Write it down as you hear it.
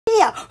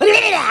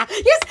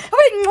Yes,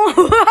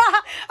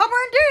 I'm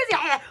wearing doozy.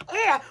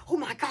 Oh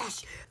my gosh,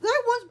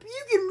 that one's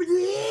puking.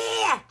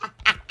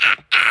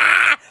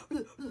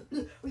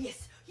 Oh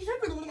yes.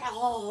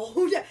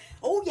 Oh yeah.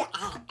 Oh yeah.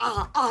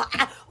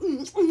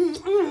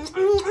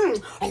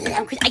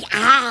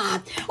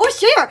 Oh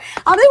sure.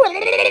 I'll do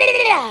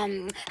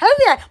it. Oh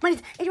yeah.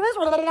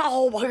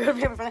 Oh my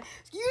God.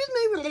 Excuse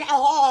me.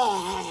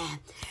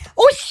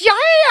 Oh sure.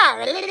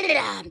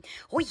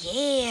 Oh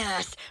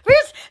yes.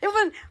 Where's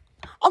even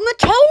on the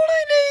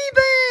toilet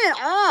even?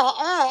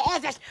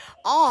 That's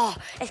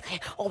it's clear.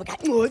 Oh my God.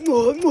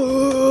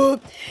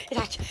 It's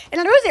like, and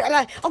I know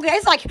it. Okay,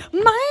 it's like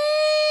my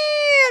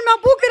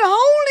book had a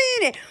hole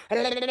in it.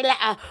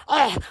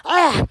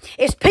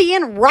 It's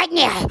peeing right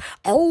now.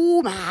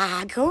 Oh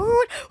my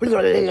God.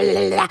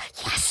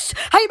 Yes.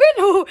 How you been?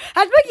 Oh,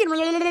 how's it been?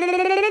 Oh,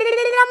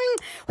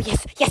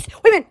 yes.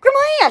 Wait a minute. Grab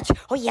my hands.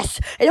 Oh, yes.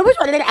 And it was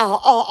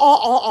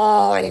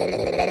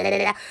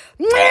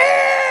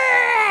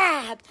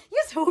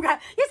yes, oh God.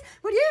 Yes,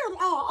 but yeah.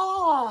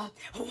 Oh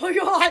my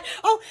God.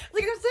 Oh,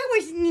 look at that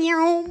was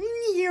oh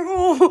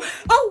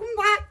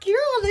my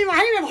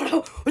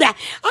God.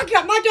 I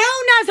got my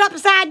donuts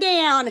upside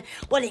down.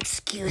 Well,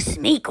 excuse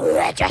me,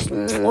 gorgeous.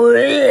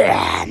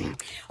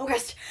 Oh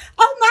gosh.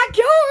 Oh my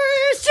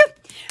gosh.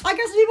 I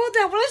guess people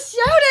that want to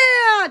shout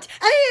out.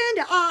 And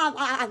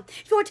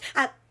if you want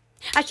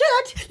I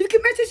should. You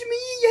can message me,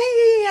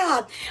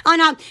 yeah.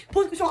 On on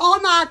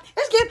my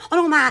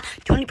on my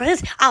Tony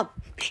Brothers.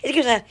 It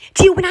gives a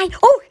to when I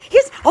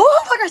yes.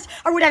 Oh my gosh.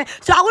 Or whatever.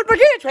 So I would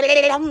forget.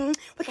 Oh my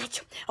gosh.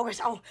 Oh my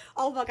gosh.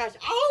 Oh my gosh.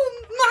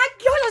 Oh my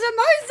gosh, that's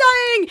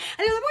amazing.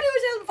 And the one who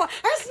was here before.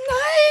 That's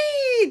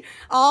nice.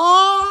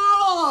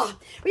 Oh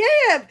we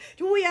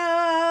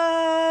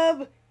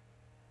have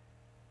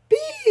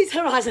bees.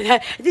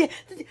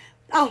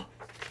 Oh,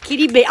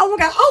 kitty bee. Oh my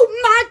God. Oh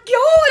my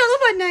God. I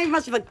love my name.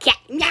 Must have a cat.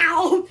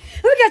 Meow.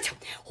 Look at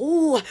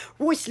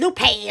Royce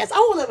Lopez.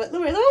 Oh, love it.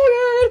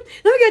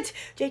 Look at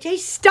JJ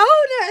Stoner.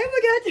 Oh my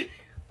God.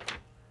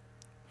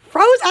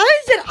 Frozen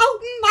Asian. Oh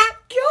my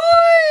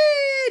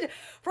God.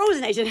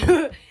 Frozen Asian.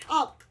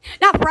 Oh,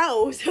 not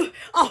Rose.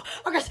 Oh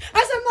gosh.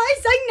 That's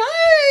amazing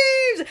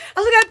names. I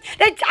look at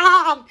that.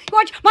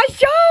 Watch my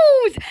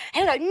shows.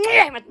 And like,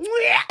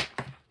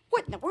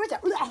 what in the world is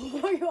that? Oh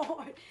my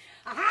God.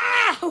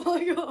 Oh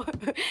my God.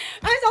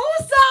 That's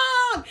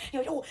awesome.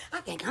 Oh, I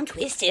think I'm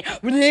twisted.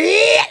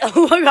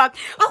 Oh my God.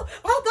 Oh,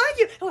 thank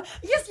you. Oh,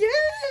 yes.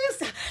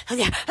 Oh,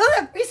 yeah.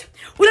 Yes.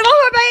 With all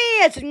my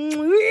bands.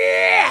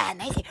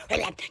 Amazing.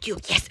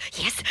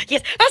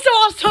 Yes. That's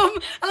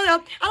awesome. I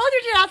love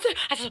your dance.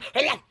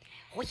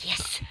 Oh,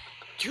 yes.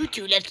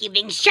 Tutu loves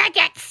giving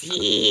shout-outs.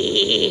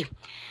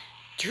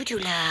 Tutu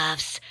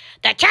loves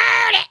the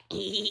turtle.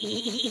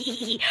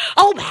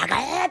 Oh my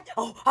God.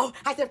 Oh,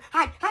 I said,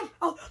 hi.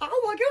 Oh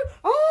my God.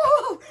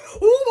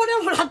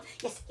 Whatever.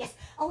 Yes.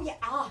 Oh yeah.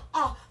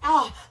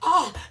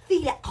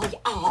 Feel it. Oh yeah.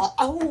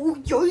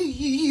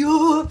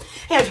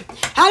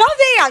 Hello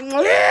there.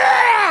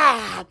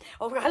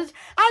 Oh my God.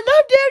 I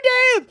love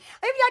Doo.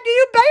 Maybe I do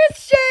your best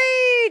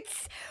sheets.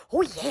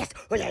 Oh yes.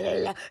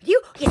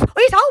 You yes.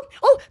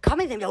 Oh,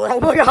 come in there. Oh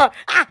my God.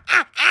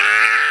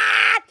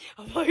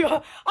 Oh my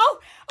God. Oh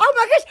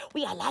my gosh.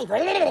 We are live.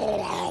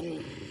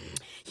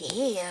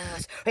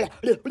 Yes.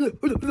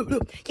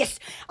 Yes.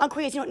 I'm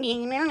crazy. Oh yes.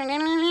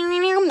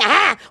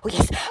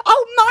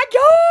 Oh my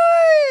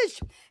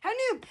gosh. How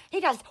new? He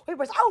does.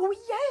 Oh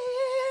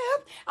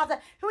yeah.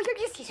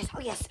 Yes.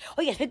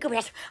 Oh yes. Big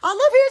yes. I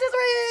love hair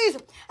accessories.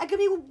 I could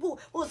be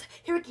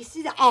here. You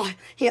see that? Oh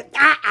here.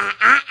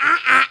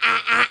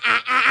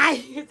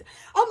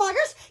 Oh my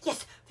gosh.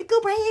 Yes. Big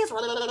braids.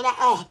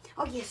 Oh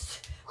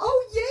yes. Oh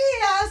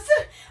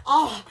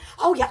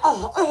yes!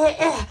 Oh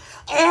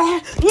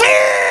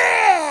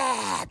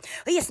yeah!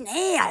 Yes, oh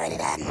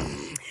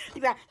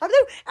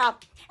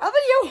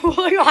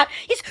my God!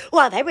 Yes,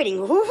 well, vibrating.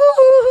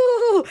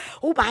 Oh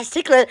my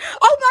stickler!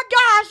 Oh my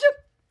gosh!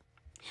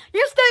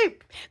 Yes,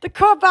 the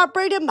car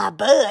vibrated my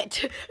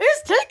butt.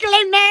 It's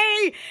tickling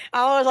me.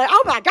 I was like,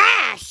 oh my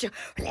gosh.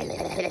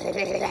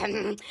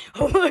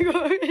 Oh my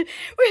God.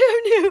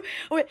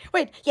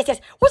 Wait.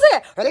 Yes. What's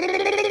that?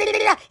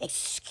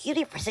 Excuse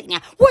me for a second now.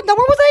 What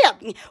was that?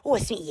 Oh,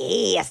 it's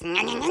me. Yes. Oh,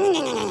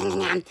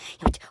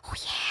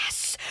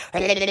 yes.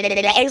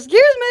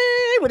 Excuse me.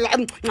 He went.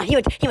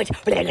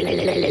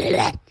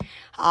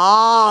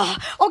 Oh,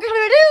 what can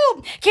I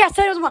do? Can't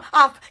say it was my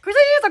because it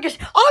is like adorable.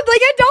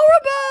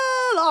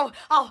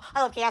 Oh,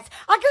 I love cats.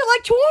 I got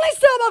like 20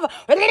 some of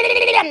them.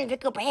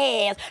 Pickle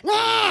bears.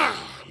 Nah.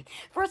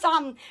 First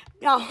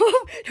no. Is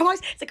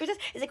it good?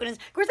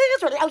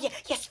 Oh yeah,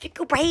 yes,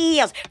 pickle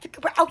bears.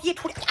 Oh yeah,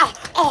 20.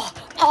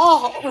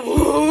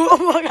 Oh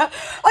my God.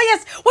 Oh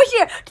yes, what's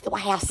here? To the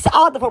White House.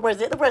 Oh, the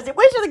president. Where's the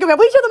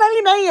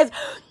manly man?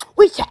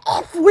 We should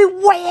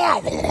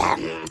everywhere.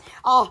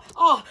 Oh,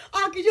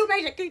 could you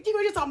imagine? Could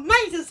you just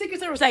amazing Secret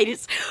Service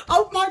agents?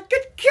 Oh my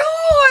good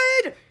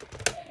God!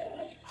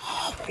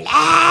 Oh,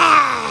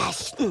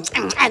 flash!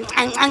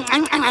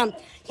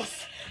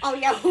 Yes. Oh,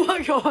 yeah. Oh,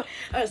 my God.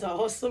 That's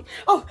awesome.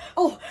 Oh,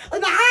 my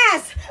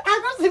eyes. I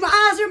was going to say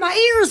my eyes are in my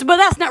ears, but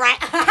that's not right.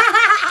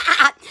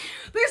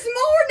 This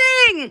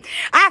morning,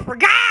 I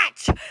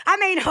forgot. I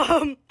mean,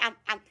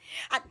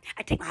 I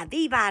take my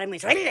B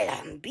vitamins.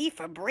 B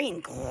for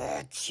brain.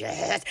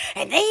 Gorgeous.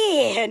 And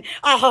then,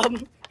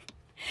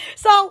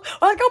 so I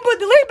was going to put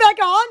the lid back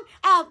on.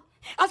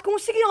 I was going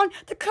to stick it on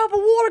the cup of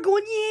water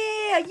going,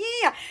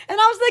 yeah. And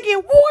I was thinking,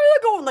 water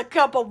go in the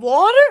cup of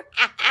water.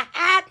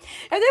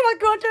 And then I was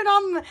going to turn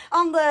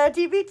on the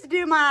TV to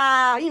do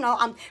my,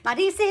 my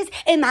dishes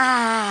and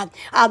my,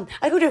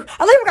 I go to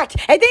a living room.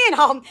 And then,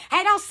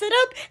 and I'll sit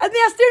up and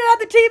then I stared at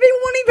the TV,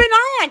 it wasn't even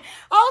on.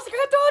 I was like,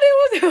 I thought it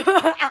was,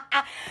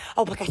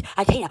 oh my gosh,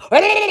 I tell you,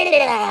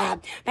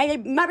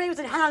 my baby was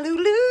in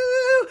Honolulu.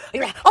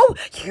 Oh,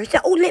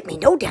 let me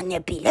know down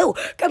there below.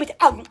 Come with,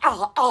 oh,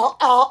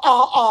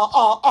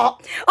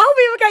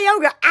 we got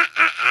yoga.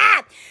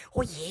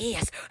 Oh,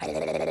 yes.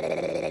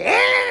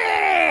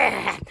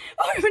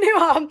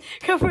 Oh,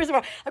 come first of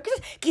all.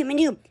 Just give me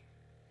new.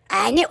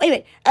 I knew. Wait a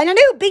minute. And a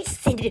new beach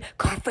scented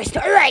car first.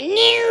 I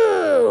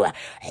knew.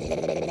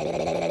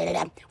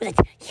 Was it?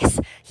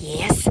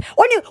 Yes.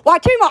 Oh, new. Well, I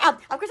tell you what.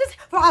 Because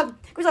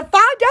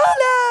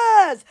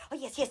 $5. Oh,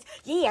 yes. Get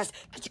your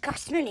car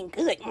smelling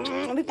good.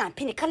 We've got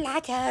pina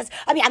coladas.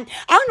 I mean, I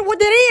don't know what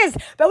that is,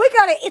 but we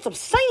gotta eat some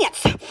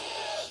scents.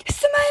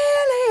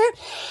 Smell it.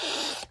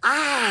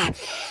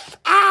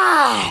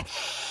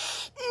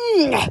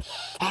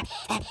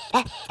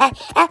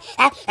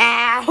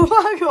 Oh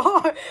my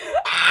God.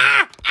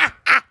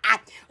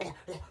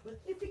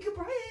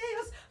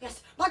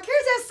 Yes, my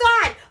kids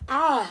outside.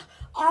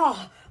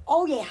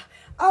 Oh yeah.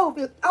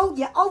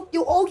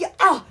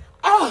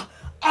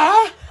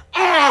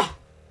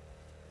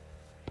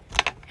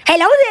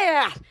 Hello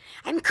there.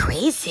 I'm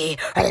crazy.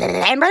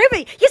 I'm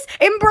ready. Yes,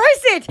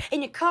 embrace it.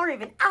 In your car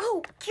even.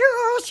 Oh,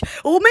 gosh.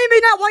 Oh,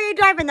 maybe not while you're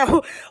driving,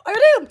 though. I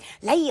do.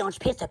 Lay on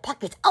pants and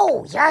pockets.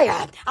 Oh,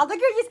 yeah. Oh, look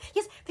at yes.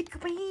 Yes,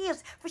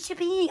 for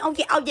shipping. Oh,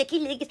 yeah. Oh, yeah.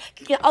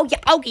 Oh,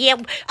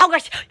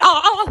 gosh.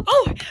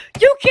 Oh.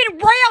 You can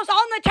browse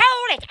on the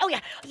toilet. Oh,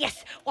 yeah.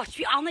 Yes. Watch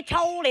me on the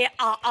toilet.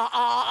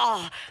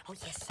 Oh,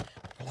 yes.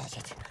 Flush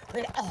it.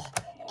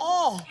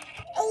 Oh,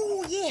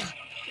 yeah.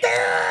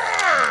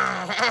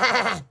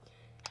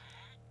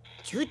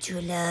 Juju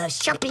loves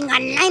shopping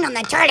online on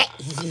the toilet.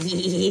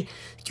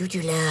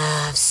 Juju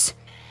loves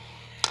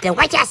the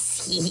White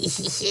House.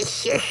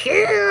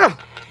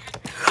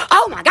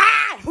 Oh my God!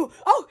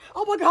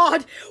 Oh my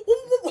God!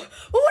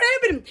 What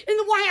happened in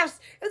the White House?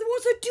 There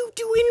was a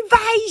doo-doo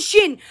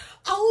invasion.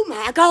 Oh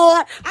my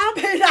God! I've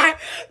been like,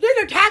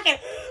 they're attacking.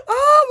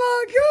 Oh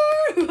my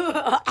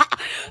God!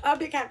 I've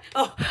been kind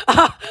of,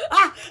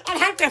 I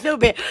have to a little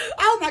bit.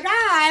 Oh my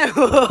God!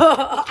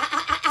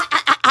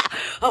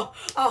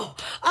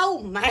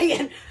 Oh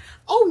man.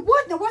 Oh,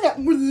 what the what?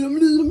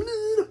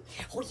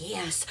 Oh,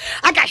 yes.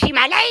 I got to see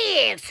my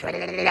legs.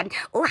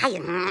 Oh, hi.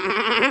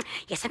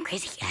 Yes, I'm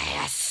crazy.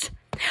 Yes.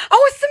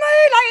 Oh, it's the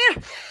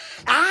moonlight.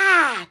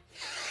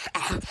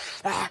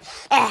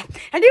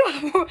 And you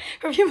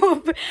a few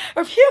more.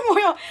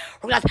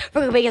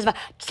 Because of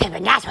 $7. I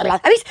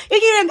mean, you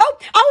get them.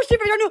 Oh,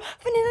 super.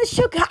 Vanilla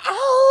sugar.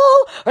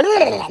 Oh,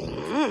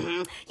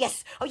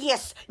 yes. Oh,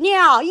 yes.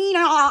 Now, you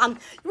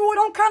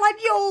don't kind of like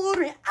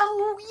deodorant.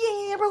 Oh,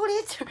 yeah, bro.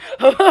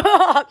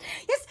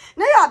 Yes.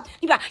 Now,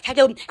 you got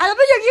to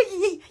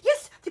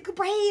yes. The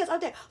brands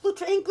out there. Little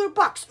triangular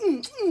box.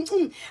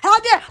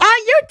 Out there on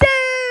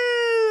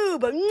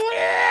YouTube.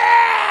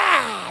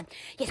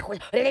 Yes. How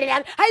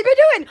you been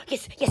doing?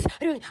 Yes.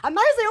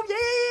 Amazing.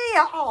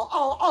 Yeah.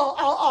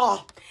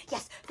 Oh.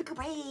 Yes. The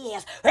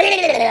brands.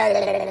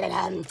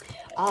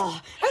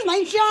 Oh, that's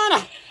my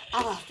Shana.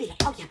 Oh, feel it.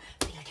 Oh, yeah.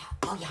 Feel it out.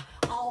 Oh, yeah.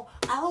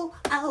 Oh,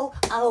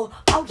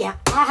 yeah.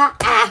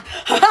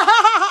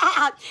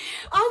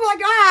 Oh, my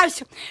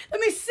gosh. Let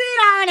me sit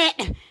on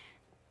it.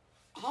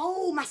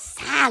 Oh, my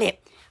salad.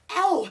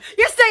 Oh,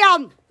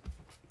 yesterday,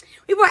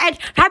 we were at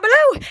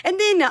Blue, and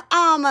then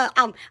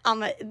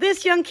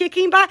this young kid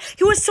came by.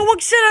 He was so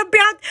excited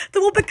about the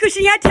whoopee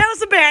cushion. He had to tell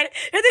us about it,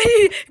 and then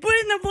he put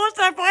it in the voice.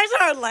 I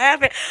started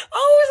laughing.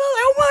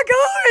 Oh my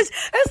gosh,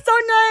 it's so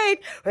nice.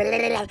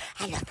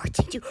 I love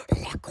watching you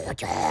look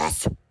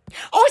gorgeous.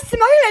 Oh,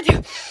 smell it.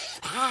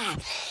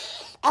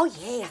 Oh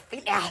yeah,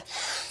 feel that.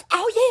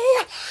 Oh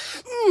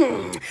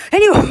yeah.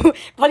 Anyway,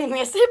 putting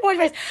me a sit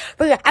boy.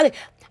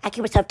 I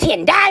give myself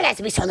 $10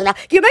 to be so loud.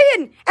 You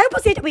mean?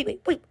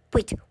 Wait.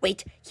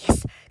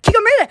 Yes. Kick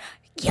a minute.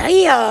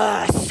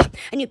 Yes.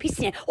 A new piece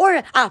in it. Or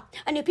a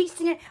new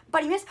piece in it.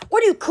 Body mist. Or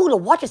do cooler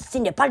water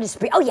in it. Body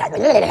spray. Oh, yeah.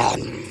 Yes.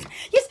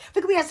 Yes.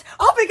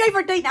 Oh, we gave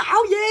her a date now.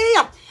 Oh,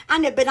 yeah. I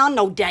never been on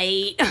no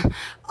date.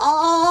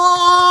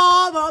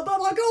 Oh, but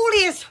my goal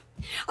is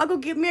I'll go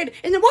get married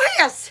in the White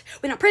House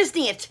when I'm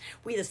president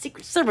with a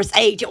Secret Service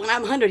agent when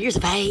I'm 100 years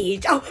of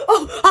age.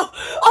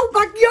 Oh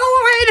my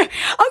God!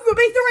 I'm gonna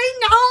be 3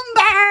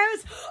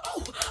 numbers.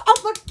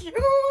 Oh my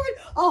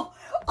God!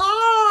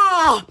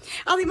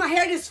 I think my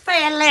hair just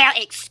fell out.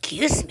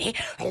 Excuse me.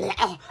 What am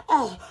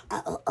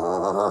I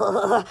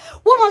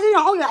doing?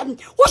 Oh,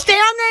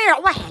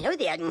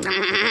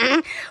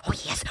 Oh,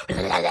 yes.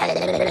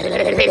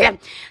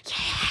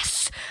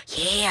 Yes.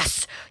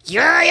 Yes.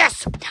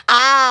 Yes.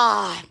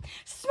 Ah.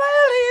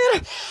 Smell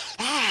it.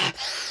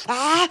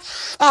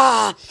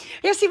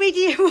 You see me,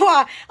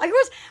 I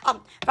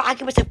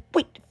was a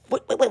wait,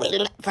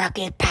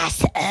 fucking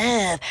pass up.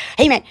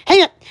 Hey man,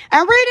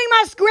 I'm reading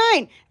my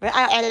screen.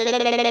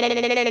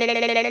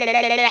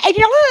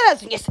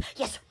 Yes.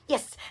 Yes,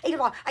 yes. I go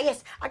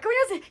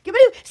down. Give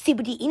me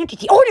CBD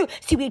energy. Oh no,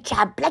 CBD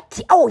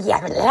tablet. Oh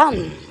yeah.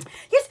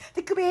 Yes,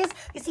 the careers.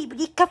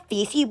 CBD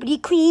coffee,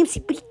 CBD cream,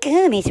 CBD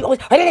gummies. Oh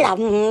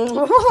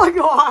my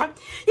god.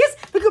 Yes,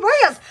 the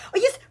careers. Oh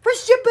yes, for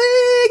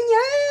shipping.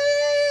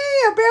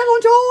 Yeah, bear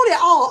on told it.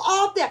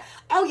 Oh, up there.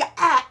 Oh yeah.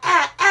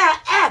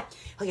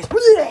 Oh yes.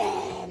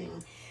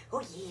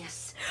 Oh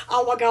yes.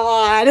 Oh my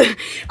god.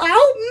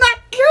 Oh my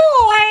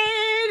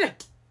god.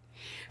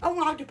 I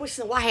want to push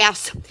in the White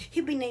House.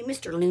 He'd be named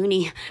Mr.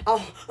 Looney.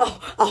 Oh.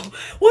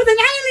 With an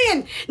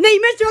alien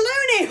named Mr.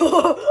 Looney.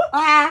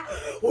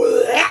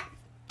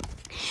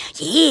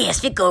 Yes,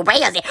 Vico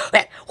Reyes.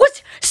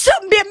 What's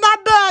something bit my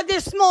butt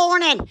this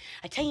morning?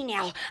 I tell you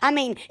now. I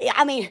mean,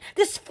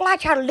 this fly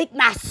tried to lick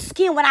my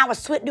skin when I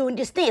was doing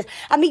this thing.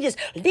 just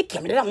lick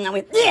him. I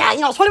went, yeah,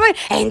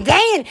 and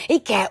then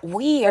it got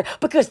weird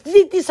because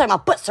this is my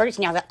butt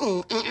searching. I was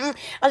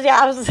like,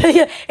 I was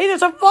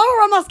there's a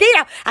flower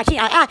mosquito. I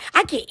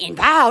get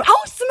involved.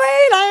 Oh,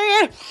 smell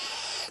it.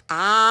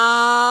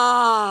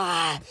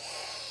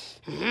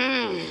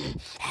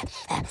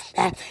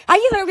 I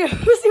used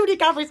to see what he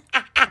got for his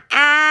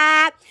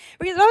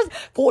because those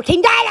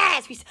 $14.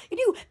 You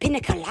do pina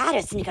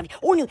coladas in the coffee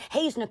or new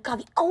hazelnut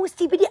coffee. Oh,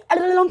 CBD.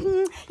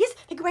 Yes,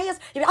 the grass.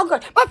 Oh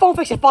god, my phone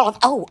fixes fall off.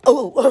 Oh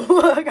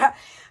god.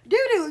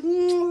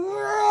 Doo-doo.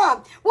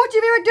 What's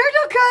your favorite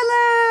doodle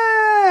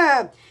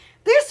color?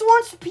 This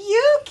one's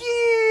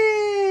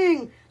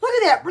puking. Look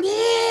at that.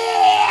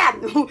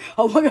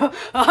 Oh my god.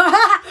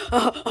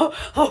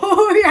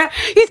 Oh yeah.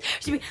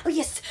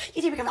 Yes.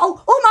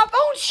 Oh, my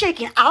phone's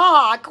shaking.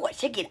 Quit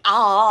shaking.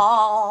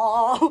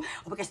 Oh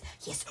my gosh.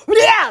 Yes. Oh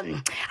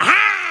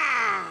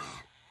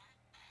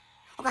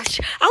gosh.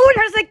 I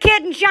wonder if there's a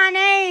kid in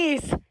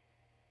Chinese.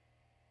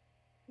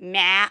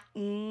 Meow,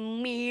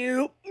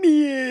 mew,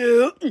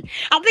 mew.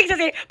 I think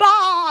it's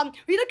bomb.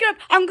 You look it up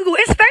on Google.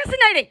 It's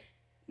fascinating.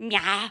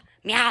 Meow,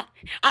 meow,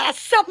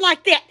 something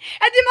like that.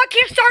 And then my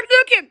kids started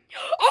looking.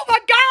 Oh my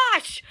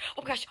gosh.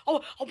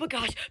 Oh my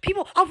gosh.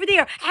 People over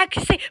there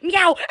actually say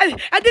meow. And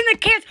then the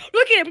kids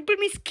look at him, but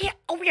me scared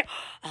over here.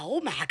 Oh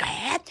my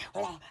god. I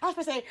was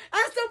supposed to say,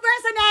 that's so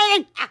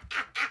fascinating.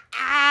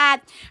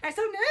 That's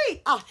so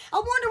neat. I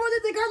wonder what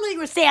the girl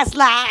language says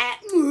like.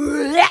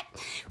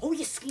 Oh,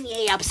 you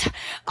skinny abs.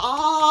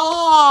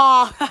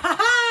 Oh.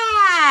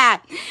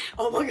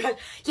 Oh my god.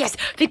 Yes,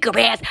 the good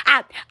ass.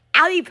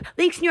 I'll leave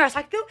links in your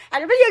cycle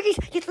and the video games.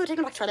 Get to take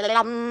a look. I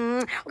love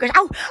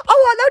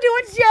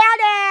doing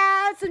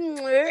shout-outs.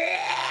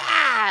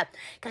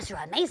 Because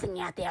you're amazing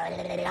out there.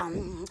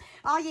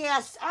 Oh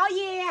yes. I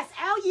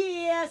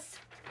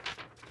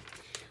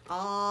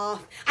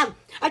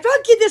tried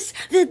to get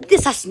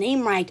this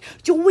name right.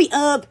 Joy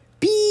of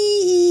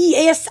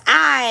BSI.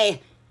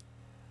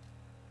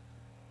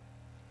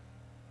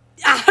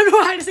 I don't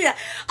know how to say that.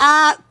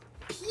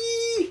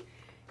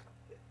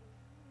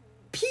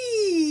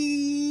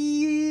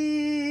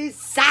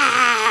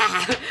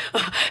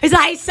 As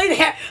I say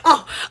that,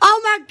 oh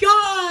my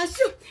gosh.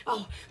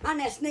 Oh, my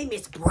next name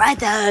is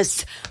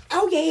Brothers.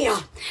 Oh yeah.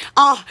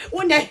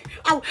 One day,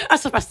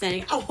 that's the first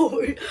thing.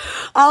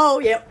 Oh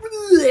yeah.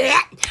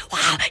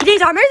 Wow,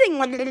 these are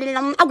amazing. I do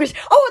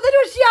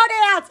shout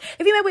outs.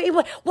 If you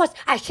what's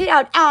a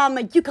shout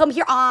out, you come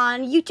here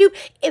on YouTube.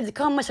 If you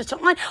come with on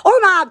or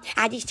my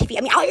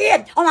TV.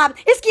 My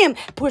it's game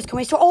Poodles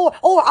commercial or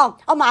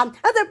my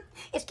other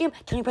it's game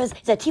Tony Brothers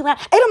is a team. And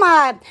on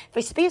my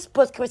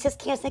Facebook commercial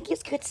can't think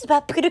it's good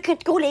about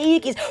go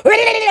leagues.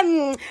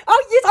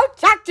 Oh yes,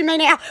 talk to me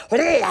now.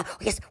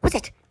 Yes, what's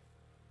it?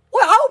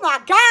 Well, oh my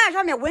gosh,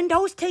 I'm at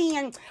Windows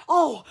 10.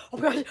 Oh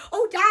gosh,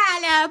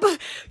 Dial-up,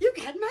 you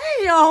got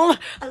mail.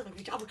 I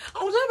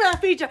love that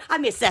feature. I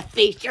miss that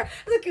feature.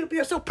 The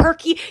computer's so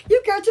perky.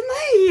 You got your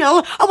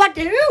mail. Oh, I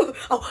do.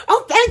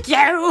 Oh, thank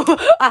you.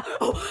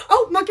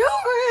 Oh my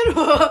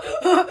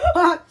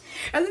god.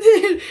 And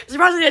then,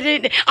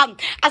 surprisingly, I'm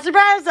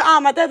surprised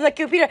the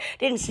computer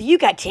didn't see you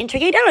got $10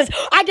 trillion.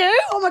 I do.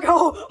 Oh my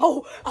god.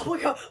 Oh my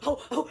god.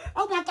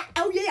 Oh my god.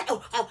 Oh yeah.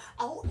 Oh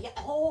yeah.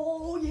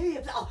 Oh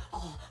yeah.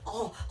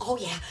 Oh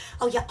yeah.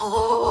 Oh yeah.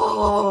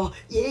 Oh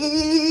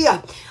yeah.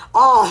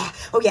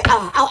 Oh yeah.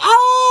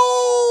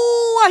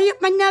 Oh, I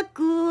hit my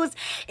knuckles.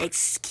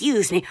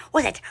 Excuse me.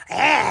 What's that?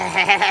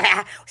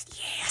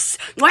 Yes.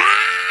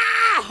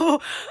 Wow.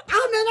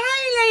 I'm an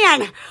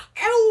alien.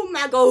 Oh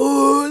my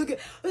god.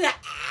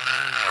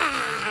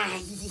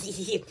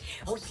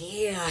 Oh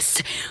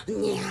yes.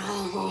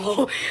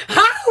 No.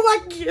 Oh my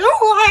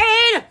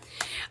god.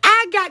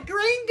 I got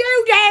green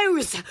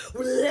doo-doos.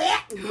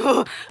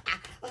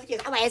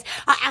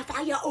 I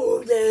thought you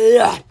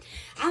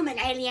I'm an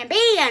alien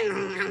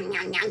being.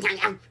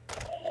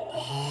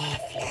 Oh,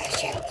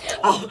 flash it.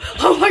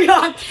 Oh my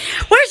God.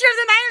 Wish there's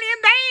some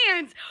alien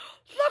bands.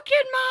 Look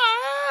at my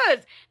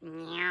eyes.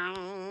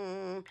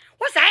 Meow.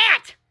 What's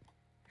that?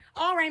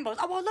 All rainbows.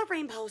 Oh, I love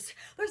rainbows.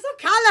 They're so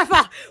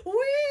colorful. Wee.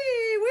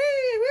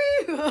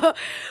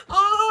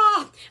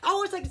 Oh, I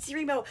always like to see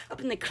rainbow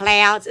up in the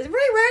clouds. It's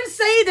really rare to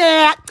see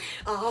that.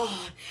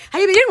 Oh, how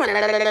you been doing?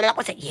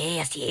 What's that?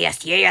 Yes.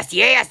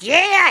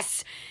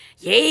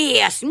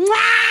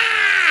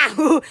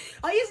 Mwah!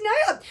 Oh, yes, no.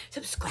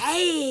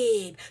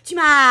 Subscribe to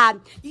my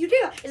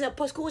YouTube. It's a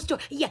postcode store.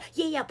 Yeah,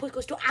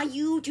 postcode store on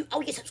YouTube.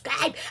 Oh, yeah,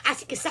 subscribe. I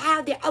see the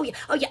sound there. Oh,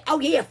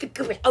 yeah.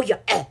 Figure it. Oh, yeah.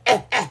 Oh,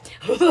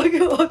 my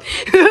God.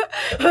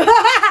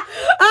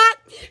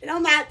 And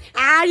I'm like,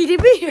 I need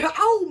to be here.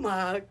 Oh,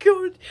 my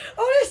God.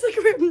 Oh, this is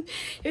great.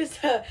 It's,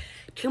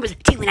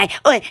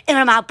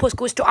 and my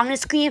postcode store on the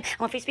screen.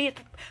 On Facebook,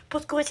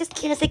 postcode just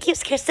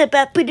kiss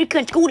about put the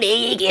control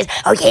legs.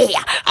 Oh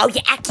yeah,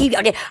 I keep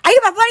on it. I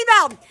hear my funny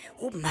mouth.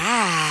 Oh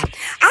my,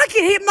 I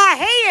can hit my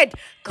head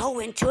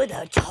going to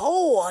the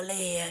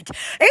toilet.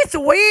 It's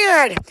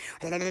weird.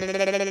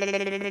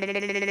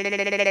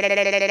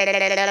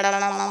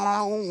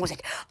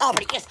 Oh,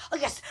 but yes.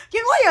 What else?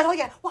 Oh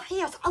yeah. What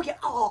else? Oh yeah.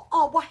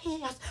 Oh, what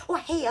else? Oh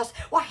yeah.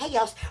 What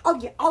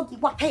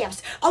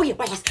else?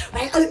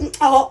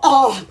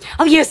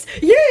 Oh yes.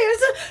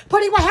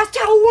 Putty White House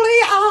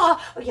totally. Oh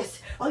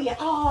yes. Oh yeah.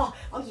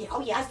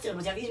 I still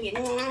was using it.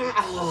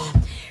 Oh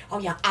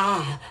yeah.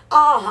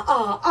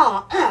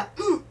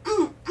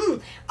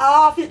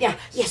 Feel yeah.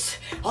 Yes.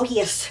 Oh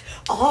yes.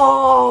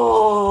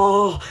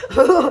 Oh.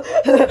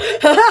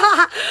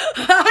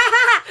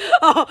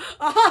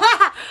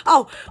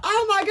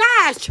 Oh my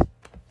gosh.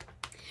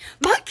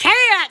 My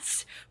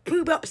cats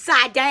poop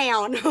upside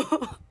down.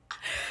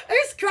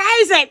 It's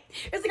crazy.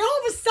 It's like all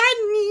of a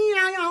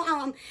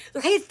sudden,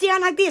 their head's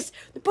down like this,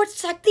 the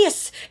butt's like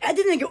this, and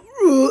then they go,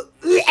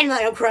 and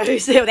they go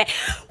crazy with that.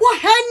 Well,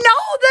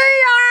 hello there!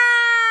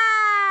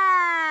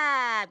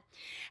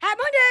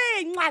 Happy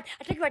Monday! I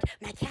think about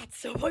my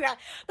cats. Oh my God,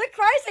 they're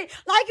crazy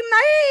like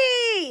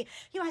me.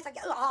 You know, it's like,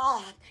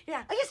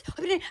 yeah. I guess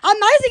amazing.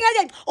 I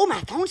think, oh,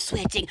 my phone's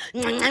sweating.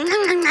 Yes,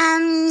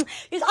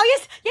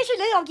 you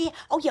do.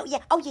 Oh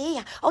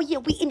yeah.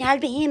 We in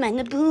Alabama in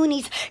the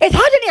boonies. It's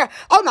hot in here.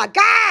 Oh my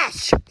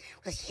gosh.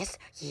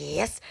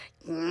 Yes.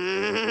 Oh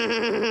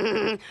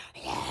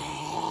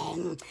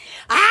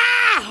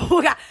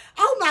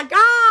my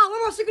God.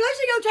 Where my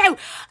circulation go to?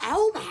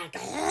 Oh my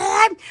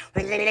God.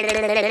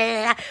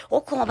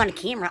 Oh, come on the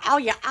camera. Oh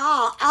yeah.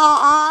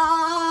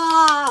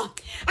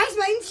 That's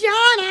my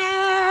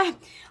Johnny.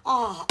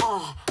 Oh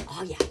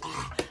yeah.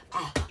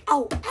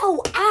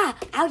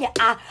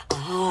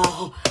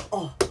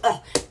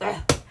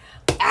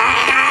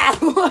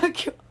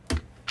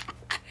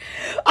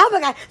 Oh my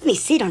God. Let me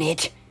sit on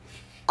it.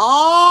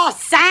 Oh,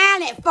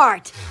 silent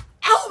fart.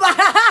 Oh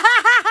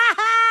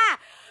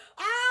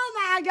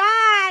my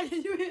God.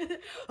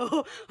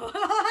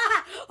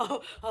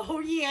 Oh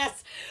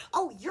yes.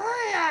 Oh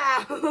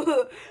yeah.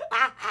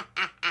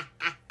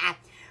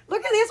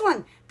 Look at this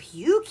one.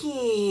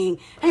 Puking.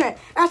 Anyway,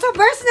 that's so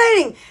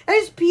fascinating.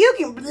 It's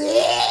puking.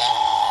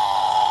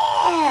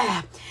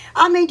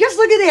 I mean, just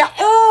look at that.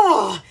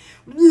 Oh.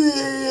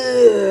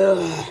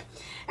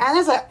 And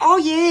it's like, oh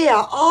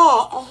yeah.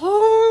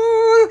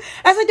 Oh.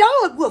 As a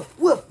dog. Woof.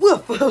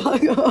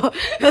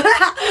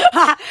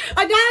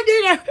 A dog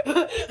did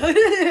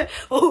it.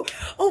 Oh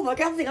my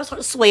God. I think I'm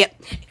starting to sweat.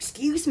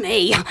 Excuse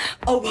me.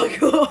 Oh my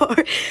God.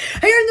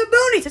 Here in the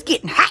boonies, it's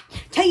getting hot.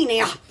 Tell you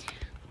now.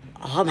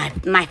 Oh,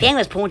 my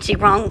family's pointing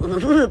wrong.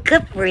 Ooh,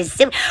 good for his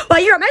sim.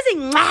 Well, you're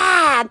amazing.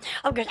 Oh,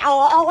 gosh.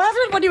 Oh, that's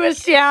what you were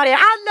shouting.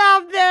 I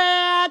love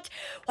that.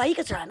 Well, you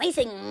guys are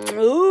amazing.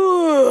 Ooh.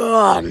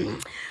 Oh,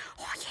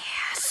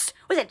 yes.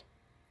 What's it?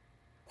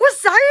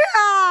 What's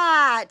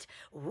that?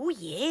 Oh,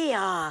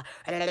 yeah.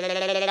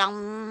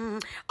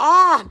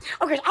 Oh,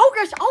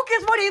 gosh,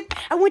 buddy.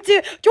 I went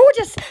to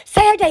Georgia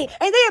Saturday,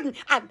 and then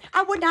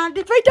I went down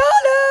to $3.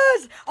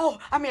 Oh,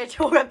 I mean, I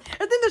told him. And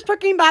then this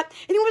truck came back,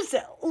 and it was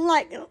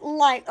like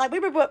we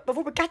were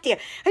before we got there.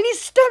 And he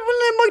stood with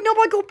them,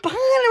 nobody go behind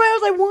him. I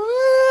was like,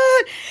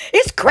 what?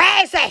 It's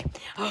crazy.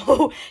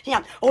 Oh,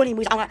 yeah. Oh,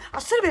 anyways, I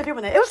should have been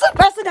filming that. It was the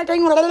best of that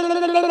thing. Oh,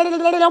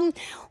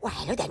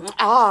 hello there.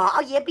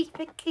 Oh, yeah, beach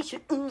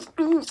vacation. Oh,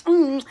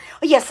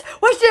 yes.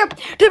 What's the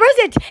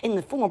president and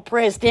the former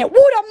president?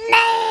 What a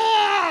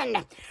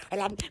man!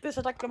 And this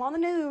is like I'm on the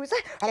news.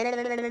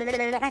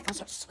 I feel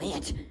so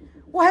sweet.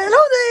 Well,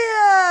 hello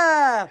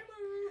there.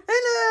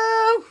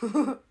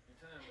 Hello.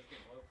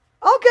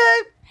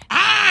 Okay.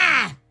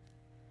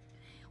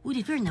 What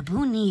if you're in the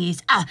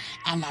boonies?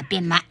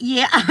 Alabama,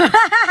 yeah.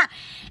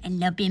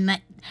 Alabama,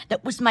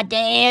 that was my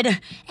dad.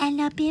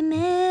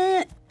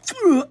 Alabama.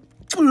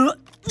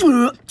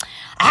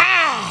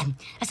 yeah.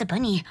 That's a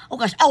bunny. Oh,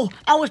 gosh. Oh,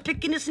 I was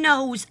picking its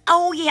nose.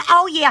 Oh, yeah.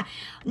 Oh, yeah.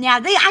 Now,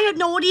 I have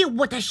no idea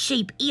what the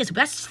shape is,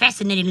 but that's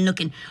fascinating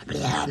looking.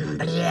 Blam,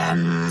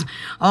 blam.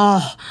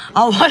 Oh,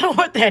 I don't know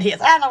what that is.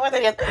 I don't know what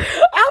that is.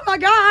 Oh, my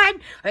God.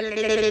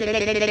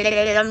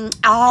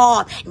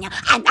 Oh, now,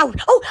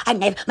 I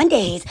have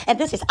Mondays. And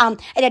this is, and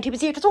then people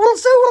see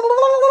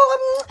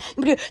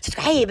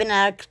subscribe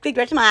and click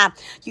right to my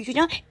YouTube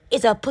channel.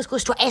 It's a push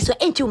store answer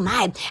into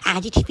my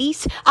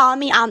IGTVs.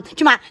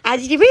 To my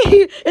IGTV.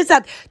 It's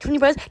a 20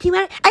 birds.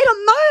 I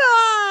don't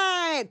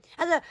know.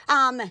 As a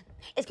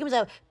it's given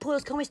a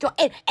Poodles comedy store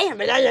and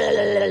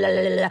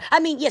I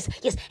mean yes,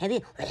 and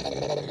then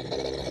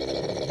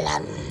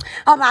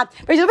oh my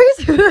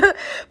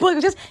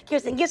Poodles just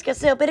gives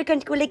yourself better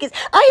country like this.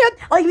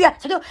 Yeah,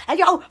 so no, and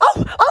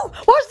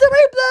watch the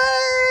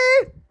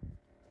replay.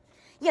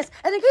 Yes,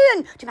 and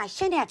again, to my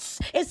Shanets,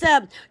 it's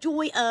a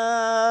joy of...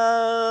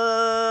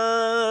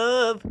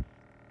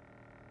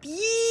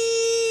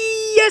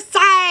 Yes,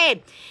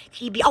 I...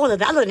 He be all of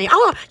the other name.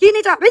 Oh, you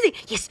need to... Really?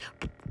 Yes.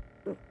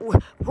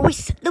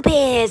 Royce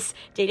Lopez,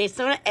 JJ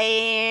Soda,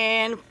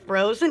 and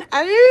Frozen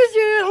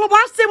Asian.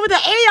 Watch them with the A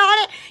on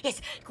it.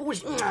 Yes,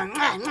 gorgeous.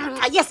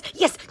 Yes.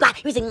 Yes.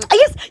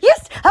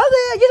 Oh,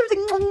 there. Yes.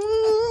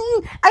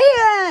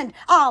 And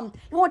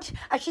you want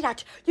a shout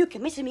out? You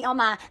can message me on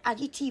my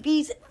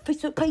IGTV's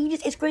Facebook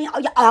pages, Instagram.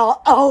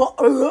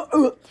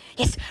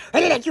 Yes,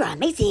 you're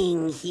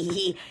amazing.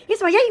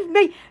 Yes, my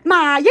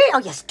yay.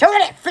 Oh yes,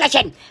 totally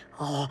flashing.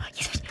 Oh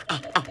yes.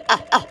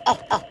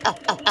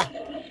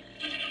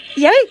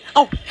 Yay!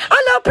 Oh,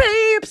 hello,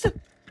 peeps!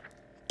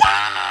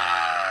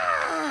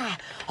 Ah!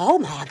 Oh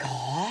my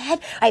God!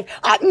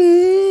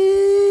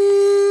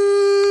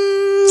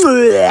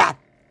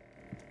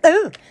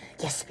 Oh,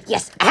 yes.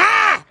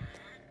 Ah!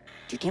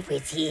 Do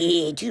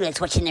everything. Do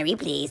let's watching the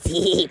replays.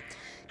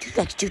 Do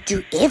like to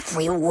do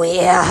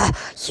everywhere.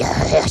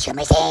 Yes, you're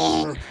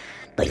amazing.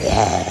 But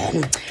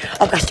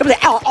oh gosh, stop that!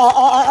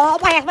 Oh,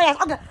 my ass!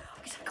 Okay.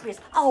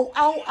 Oh,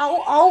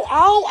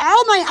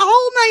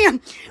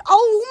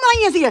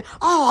 man, here.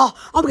 Oh,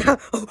 my God.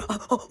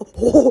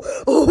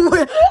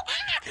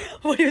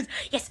 Oh,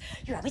 yes,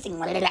 you're amazing.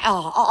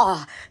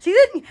 See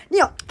that?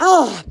 Yeah.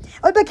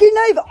 I'm back here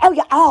now. Oh,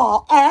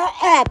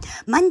 yeah.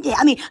 Monday,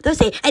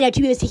 Thursday, I know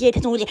Tuesday here,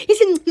 technology.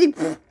 Listen.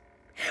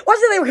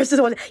 What's the name of this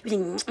one?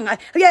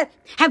 Okay,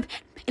 have...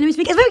 And let me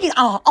speak as well. Yes,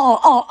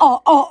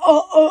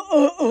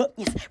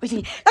 that was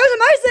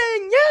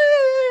amazing!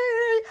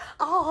 Yay!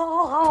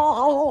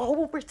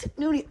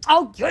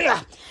 Oh, yeah.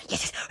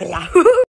 Yes.